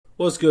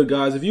What's good,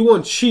 guys? If you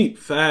want cheap,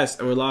 fast,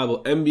 and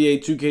reliable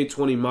NBA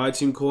 2K20 My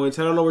Team coins,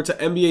 head on over to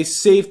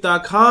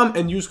NBASafe.com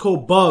and use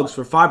code BUGS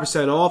for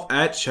 5% off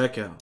at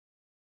checkout.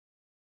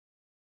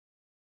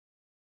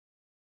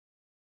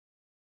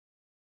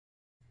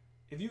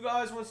 If you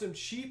guys want some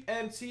cheap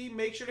MT,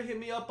 make sure to hit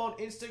me up on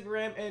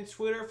Instagram and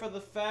Twitter for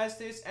the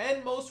fastest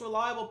and most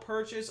reliable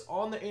purchase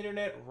on the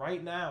internet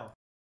right now.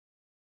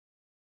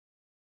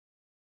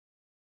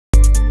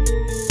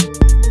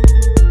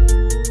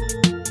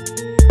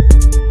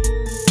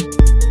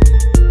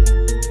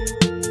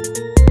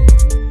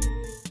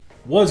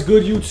 What's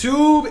good,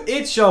 YouTube?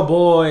 It's your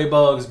boy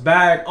Bugs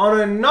back on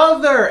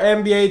another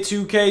NBA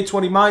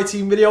 2K20 My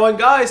Team video. And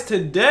guys,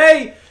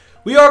 today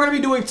we are going to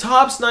be doing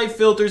top snipe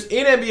filters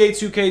in NBA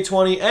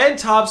 2K20 and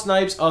top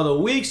snipes of the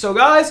week. So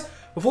guys,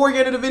 before we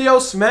get into the video,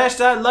 smash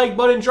that like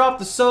button, drop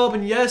the sub,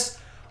 and yes,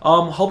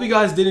 hope you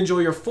guys did enjoy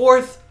your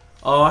 4th.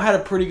 I had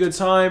a pretty good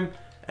time.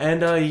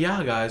 And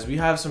yeah, guys, we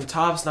have some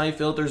top snipe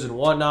filters and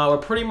whatnot. We're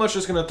pretty much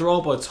just going to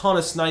throw up a ton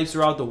of snipes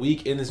throughout the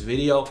week in this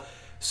video.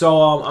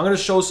 So I'm going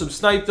to show some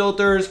snipe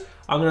filters.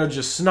 I'm going to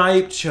just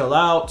snipe, chill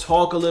out,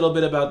 talk a little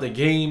bit about the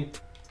game.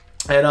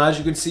 And as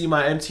you can see,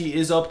 my MT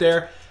is up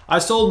there. I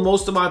sold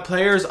most of my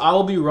players. I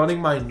will be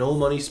running my no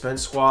money spent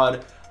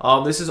squad.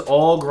 This is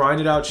all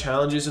grinded out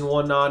challenges and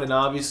whatnot, and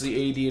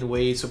obviously AD and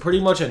Wade. So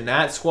pretty much a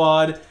Nat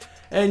squad.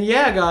 And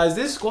yeah, guys,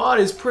 this squad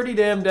is pretty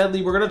damn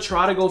deadly. We're going to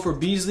try to go for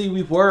Beasley.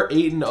 We were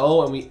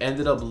 8-0, and we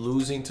ended up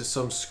losing to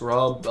some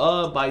scrub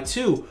by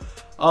 2.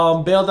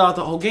 Bailed out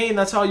the whole game.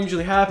 That's how it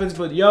usually happens.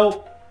 But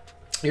yo,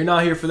 you're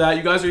not here for that.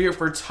 You guys are here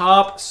for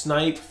top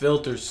snipe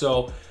filters.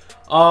 So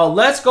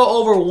let's go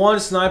over one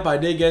snipe I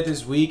did get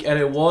this week, and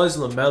it was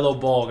LaMelo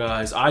Ball,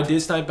 guys. I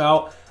did snipe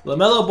out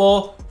LaMelo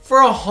Ball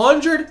for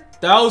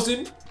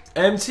 100,000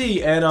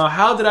 MT. And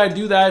how did I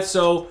do that?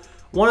 So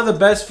one of the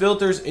best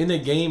filters in the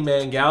game,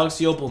 man.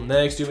 Galaxy Opal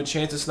next. You have a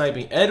chance of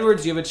sniping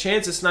Edwards. You have a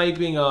chance of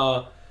sniping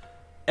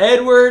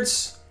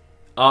Edwards,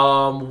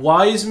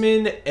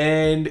 Wiseman,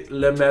 and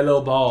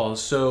LaMelo Ball.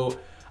 So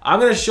I'm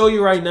going to show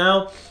you right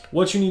now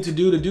what you need to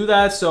do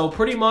that. So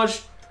pretty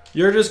much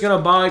you're just going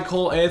to buy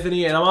Cole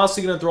Anthony, and I'm also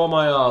going to throw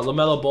my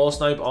LaMelo Ball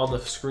snipe on the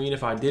screen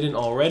if I didn't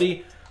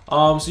already.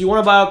 So you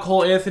want to buy out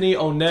Cole Anthony,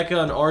 Oneka,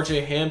 and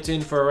RJ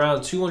Hampton for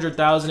around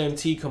 200,000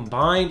 MT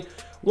combined.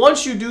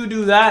 Once you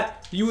do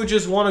that, you would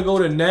just want to go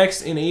to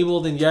next,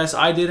 enabled, and yes,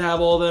 I did have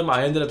all of them.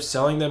 I ended up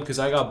selling them because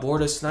I got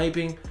bored of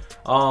sniping.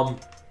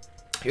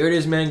 Here it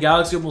is, man.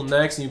 Galaxy Opal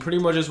next, and you pretty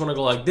much just want to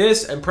go like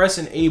this and press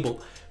enable.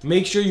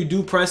 Make sure you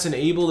do press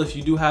enable if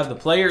you do have the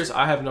players.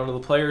 I have none of the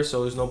players,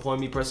 so there's no point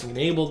in me pressing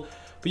enabled.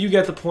 But you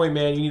get the point,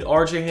 man. You need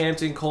RJ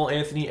Hampton, Cole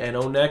Anthony, and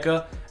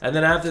Oneka. And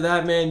then after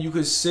that, man, you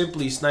could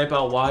simply snipe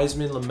out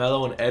Wiseman,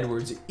 LaMelo, and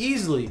Edwards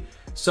easily.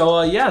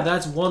 So, yeah,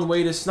 that's one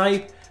way to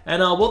snipe.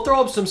 And we'll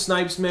throw up some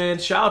snipes, man.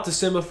 Shout out to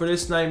Simba for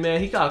this snipe,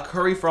 man. He got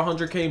Curry for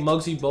 100K,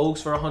 Muggsy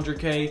Bogues for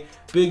 100K.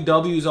 Big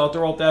W's. I'll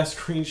throw up that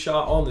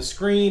screenshot on the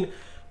screen.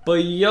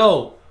 But,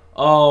 yo,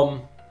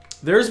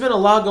 there's been a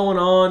lot going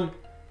on.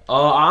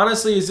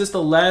 Honestly, is this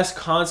the last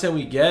content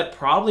we get?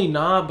 Probably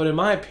not, but in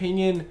my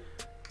opinion,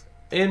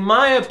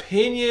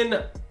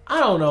 I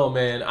don't know,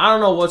 man. I don't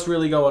know what's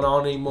really going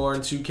on anymore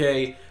in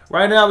 2K.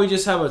 Right now, we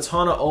just have a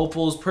ton of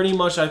opals. Pretty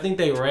much, I think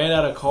they ran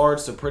out of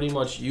cards to pretty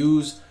much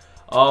use.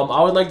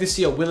 I would like to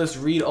see a Willis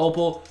Reed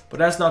opal, but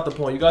that's not the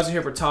point. You guys are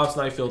here for top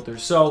snipe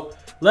filters. So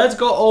let's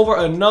go over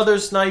another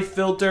snipe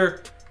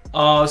filter.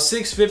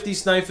 650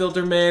 snipe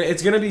filter, man.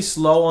 It's going to be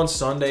slow on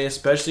Sunday,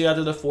 especially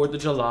after the 4th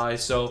of July.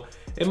 So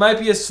it might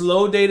be a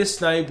slow day to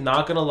snipe,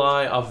 not going to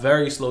lie. A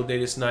very slow day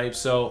to snipe.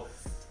 So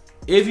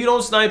if you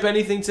don't snipe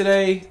anything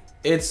today,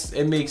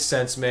 it makes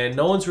sense, man.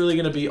 No one's really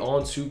going to be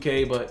on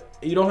 2K, but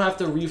you don't have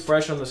to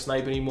refresh on the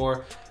snipe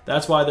anymore.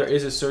 That's why there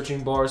is a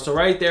searching bar. So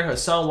right there,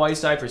 Hassan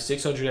Whiteside for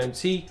 600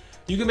 MT.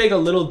 You can make a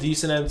little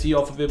decent MT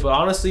off of it, but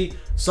honestly,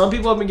 some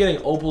people have been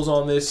getting opals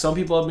on this. Some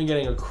people have been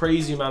getting a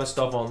crazy amount of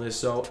stuff on this.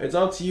 So it's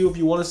up to you if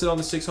you want to sit on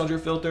the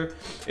 600 filter.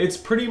 It's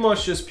pretty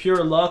much just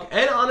pure luck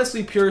and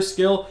honestly pure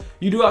skill.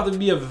 You do have to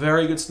be a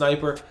very good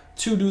sniper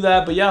to do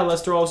that. But yeah,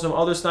 let's throw out some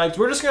other snipes.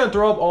 We're just going to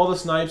throw up all the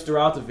snipes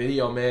throughout the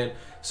video, man.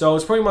 So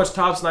it's pretty much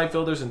top snipe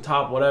filters and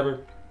top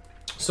whatever.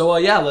 So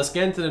yeah, let's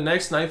get into the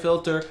next snipe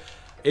filter.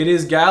 It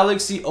is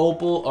Galaxy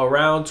Opal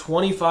around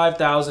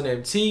 25,000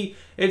 MT.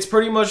 It's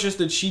pretty much just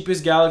the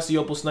cheapest Galaxy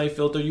Opal snipe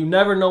filter. You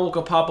never know what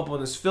could pop up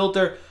on this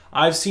filter.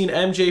 I've seen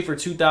MJ for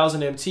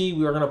 2,000 MT.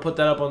 We are going to put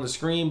that up on the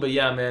screen. But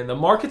yeah, man, the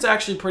market's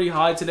actually pretty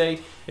high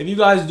today. If you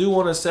guys do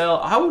want to sell,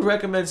 I would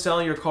recommend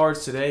selling your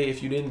cards today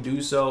if you didn't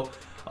do so.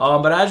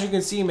 But as you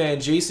can see,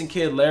 man, Jason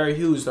Kidd, Larry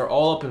Hughes, they're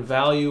all up in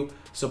value.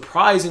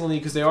 Surprisingly,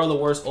 because they are the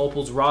worst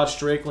opals. Rod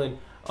Strickland.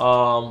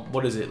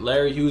 What is it?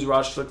 Larry Hughes,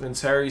 Rod Strickland,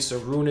 Terry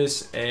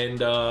Sarunas,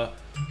 and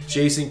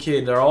Jason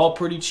Kidd. They're all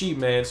pretty cheap,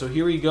 man. So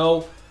here we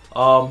go.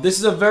 This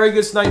is a very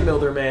good snipe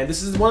filter, man.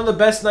 This is one of the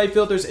best snipe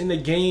filters in the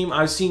game.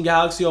 I've seen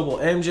Galaxy Opal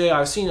MJ.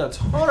 I've seen a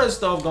ton of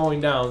stuff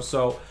going down.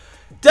 So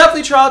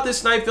definitely try out this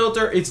snipe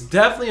filter. It's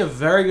definitely a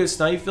very good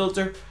snipe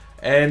filter.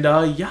 And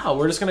yeah,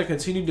 we're just going to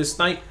continue to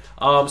snipe.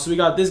 So we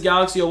got this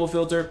Galaxy Opal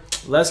filter.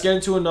 Let's get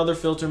into another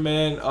filter,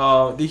 man.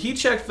 The heat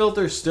check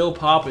filter is still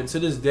popping to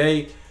this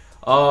day.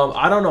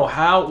 I don't know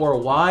how or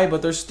why,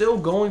 but they're still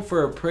going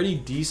for a pretty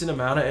decent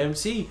amount of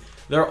MT.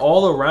 They're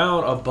all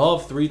around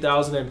above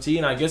 3,000 MT,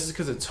 and I guess it's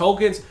because of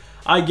tokens.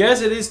 I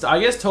guess it is. I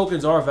guess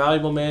tokens are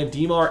valuable, man.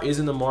 DMAR is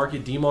in the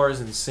market. DMAR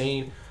is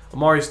insane.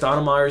 Amari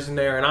Stoudemire's in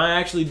there, and I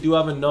actually do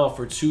have enough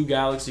for 2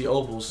 Galaxy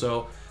Opals,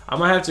 so I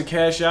might have to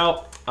cash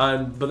out.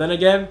 But then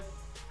again,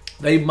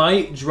 they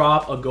might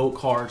drop a GOAT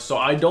card, so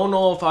I don't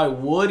know if I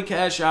would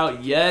cash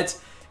out yet.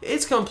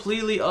 It's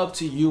completely up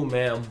to you,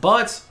 man.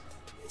 But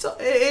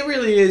it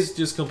really is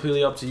just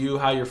completely up to you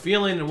how you're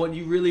feeling and what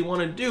you really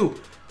want to do.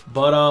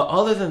 But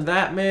other than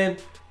that, man,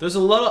 there's a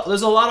lot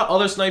of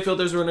other snipe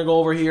filters we're gonna go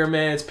over here,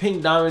 man. It's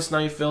pink diamond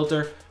snipe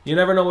filter. You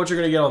never know what you're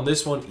gonna get on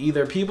this one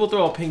either. People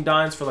throw out pink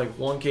diamonds for like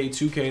 1K,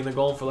 2K, and they're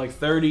going for like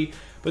 30.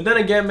 But then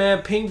again,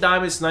 man, pink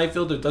diamond snipe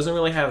filter doesn't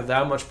really have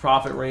that much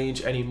profit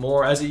range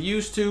anymore as it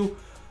used to.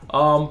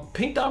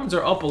 Pink diamonds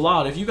are up a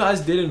lot. If you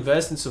guys did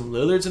invest in some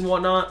Lillards and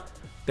whatnot,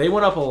 they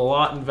went up a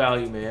lot in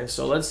value, man.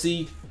 So let's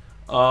see.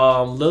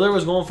 Lillard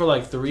was going for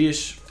like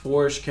 3-ish,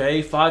 4-ish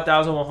K,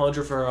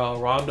 5,100 for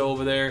Rondo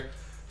over there.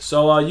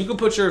 So you can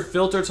put your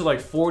filter to like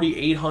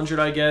 4,800,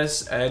 I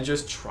guess, and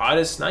just try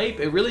to snipe.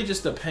 It really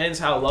just depends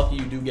how lucky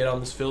you do get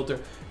on this filter.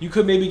 You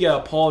could maybe get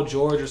a Paul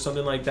George or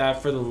something like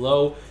that for the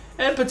low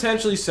and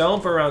potentially sell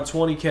them for around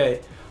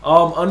 20K.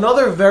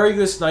 Another very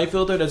good snipe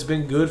filter that's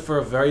been good for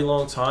a very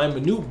long time,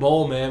 Minute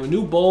Bowl, man.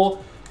 Minute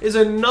Bowl is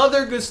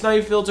another good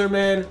snipe filter,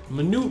 man.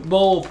 Minute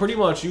Bowl, pretty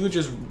much you could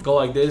just go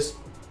like this.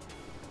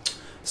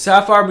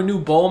 Sapphire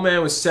Minute Bowl,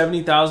 man, with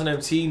 70,000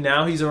 MT.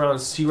 Now he's around,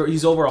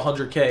 he's over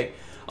 100K.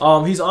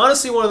 He's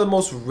honestly one of the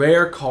most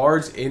rare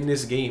cards in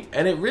this game,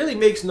 and it really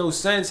makes no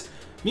sense.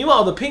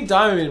 Meanwhile, the pink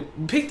diamond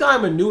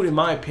Minute, in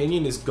my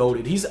opinion, is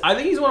goated. I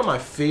think he's one of my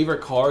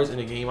favorite cards in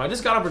the game. I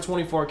just got him for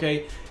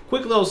 24K.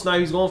 Quick little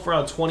snipe. He's going for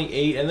around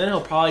 28, and then he'll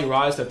probably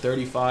rise to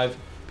 35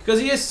 because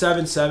he is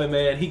 7'7",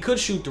 man. He could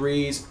shoot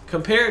threes.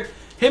 Compared,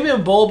 him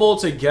and Bobo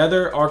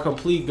together are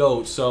complete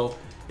goats. So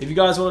if you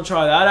guys want to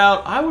try that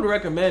out, I would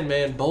recommend,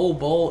 man.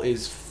 Bobo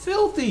is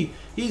filthy.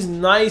 He's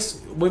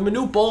nice. With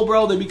Minute Bowl,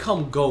 bro, they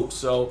become goats.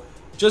 So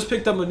just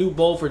picked up Minute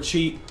Bowl for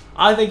cheap.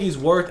 I think he's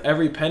worth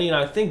every penny, and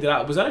I think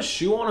that was that a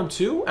shoe on him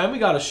too? And we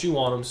got a shoe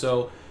on him.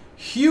 So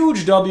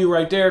huge W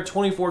right there.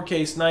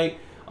 24K snipe.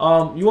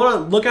 You want to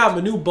look out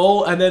Minute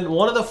Bowl, and then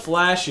one of the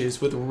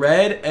flashes with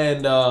red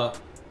and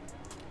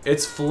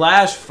it's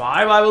flash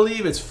 5, I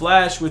believe. It's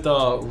flash with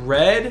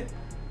red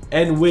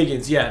and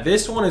Wiggins. Yeah,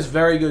 this one is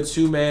very good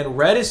too, man.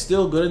 Red is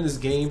still good in this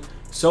game.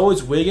 So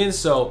is Wiggins.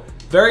 So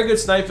very good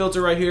snipe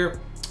filter right here.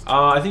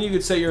 I think you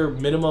could set your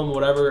minimum,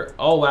 whatever.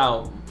 Oh,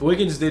 wow.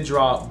 Wiggins did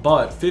drop,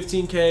 but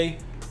 15K,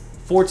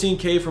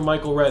 14K for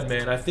Michael Red,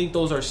 man. I think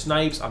those are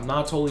snipes. I'm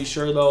not totally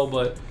sure, though,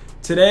 but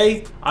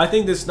today, I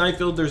think this snipe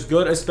filter is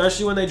good,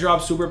 especially when they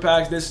drop super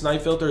packs. This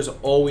snipe filter is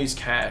always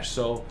cash.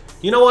 So,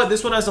 you know what?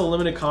 This one has a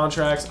limited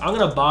contracts. I'm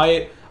going to buy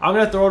it. I'm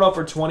going to throw it up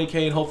for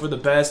 20K and hope for the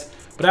best.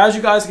 But as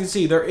you guys can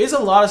see, there is a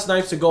lot of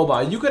snipes to go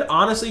by. You could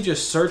honestly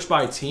just search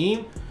by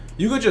team.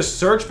 You could just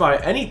search by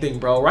anything,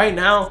 bro. Right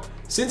now,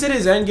 since it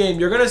is endgame,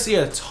 you're going to see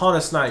a ton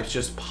of snipes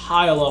just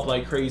pile up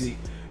like crazy.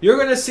 You're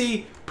going to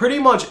see pretty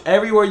much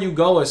everywhere you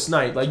go a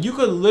snipe. Like, you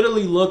could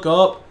literally look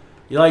up,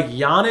 like,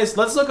 Giannis.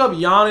 Let's look up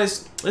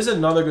Giannis. This is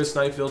another good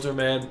snipe filter,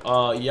 man.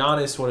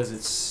 Giannis, what is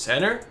it,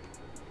 center?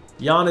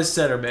 Giannis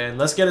center, man.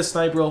 Let's get a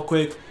snipe real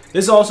quick.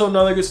 This is also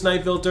another good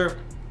snipe filter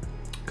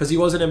because he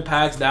wasn't in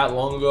packs that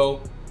long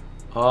ago.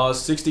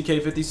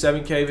 60K,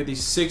 57K,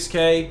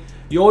 56K.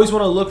 You always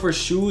want to look for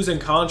shoes and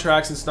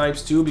contracts and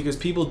snipes too, because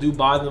people do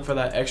buy them for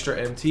that extra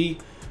MT.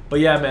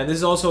 But yeah, man, this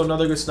is also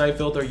another good snipe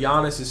filter.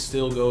 Giannis is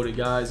still goated,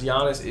 guys.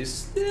 Giannis is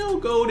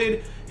still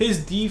goated.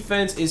 His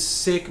defense is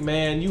sick,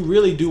 man. You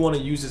really do want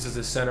to use this as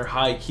a center,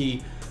 high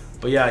key.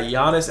 But yeah,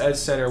 Giannis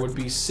as center would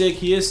be sick.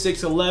 He is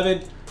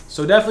 6'11",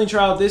 so definitely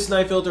try out this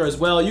snipe filter as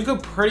well. You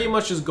could pretty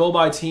much just go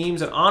by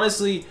teams, and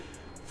honestly,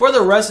 for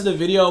the rest of the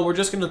video, we're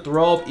just going to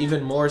throw up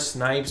even more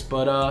snipes.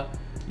 But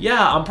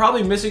yeah, I'm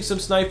probably missing some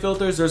snipe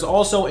filters. There's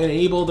also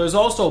Enable. There's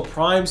also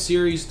Prime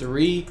Series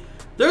 3.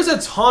 There's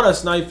a ton of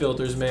snipe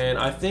filters, man.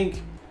 I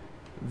think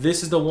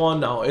this is the one.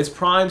 No, it's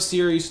Prime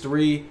Series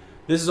 3.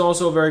 This is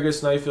also a very good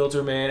snipe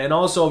filter, man. And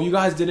also, if you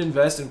guys did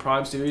invest in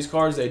Prime Series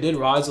cards, they did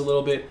rise a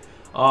little bit.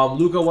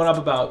 Luka went up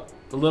about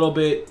a little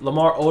bit.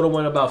 Lamar Odom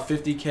went about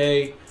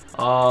 50K.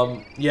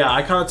 Yeah,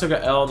 I kind of took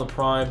an L on the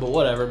Prime, but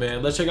whatever,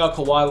 man. Let's check out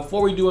Kawhi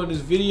before we do in this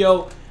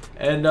video.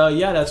 And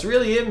yeah, that's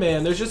really it,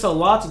 man. There's just a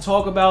lot to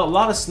talk about, a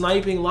lot of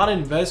sniping, a lot of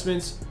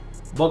investments.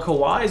 But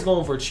Kawhi is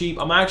going for cheap.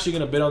 I'm actually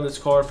going to bid on this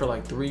card for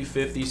like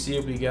 350, see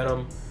if we get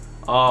him.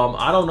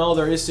 I don't know.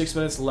 There is 6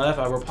 minutes left.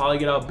 I will probably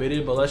get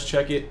outbidded, but let's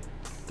check it.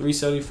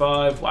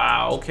 375.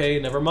 Wow, okay,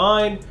 never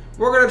mind.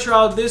 We're going to try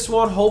out this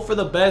one. Hope for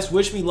the best.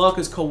 Wish me luck,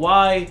 because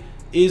Kawhi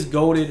is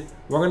goated.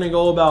 We're going to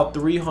go about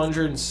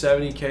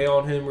 370K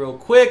on him real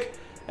quick.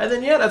 And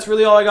then, yeah, that's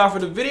really all I got for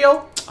the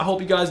video. I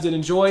hope you guys did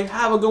enjoy.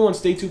 Have a good one.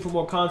 Stay tuned for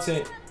more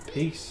content.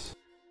 Peace.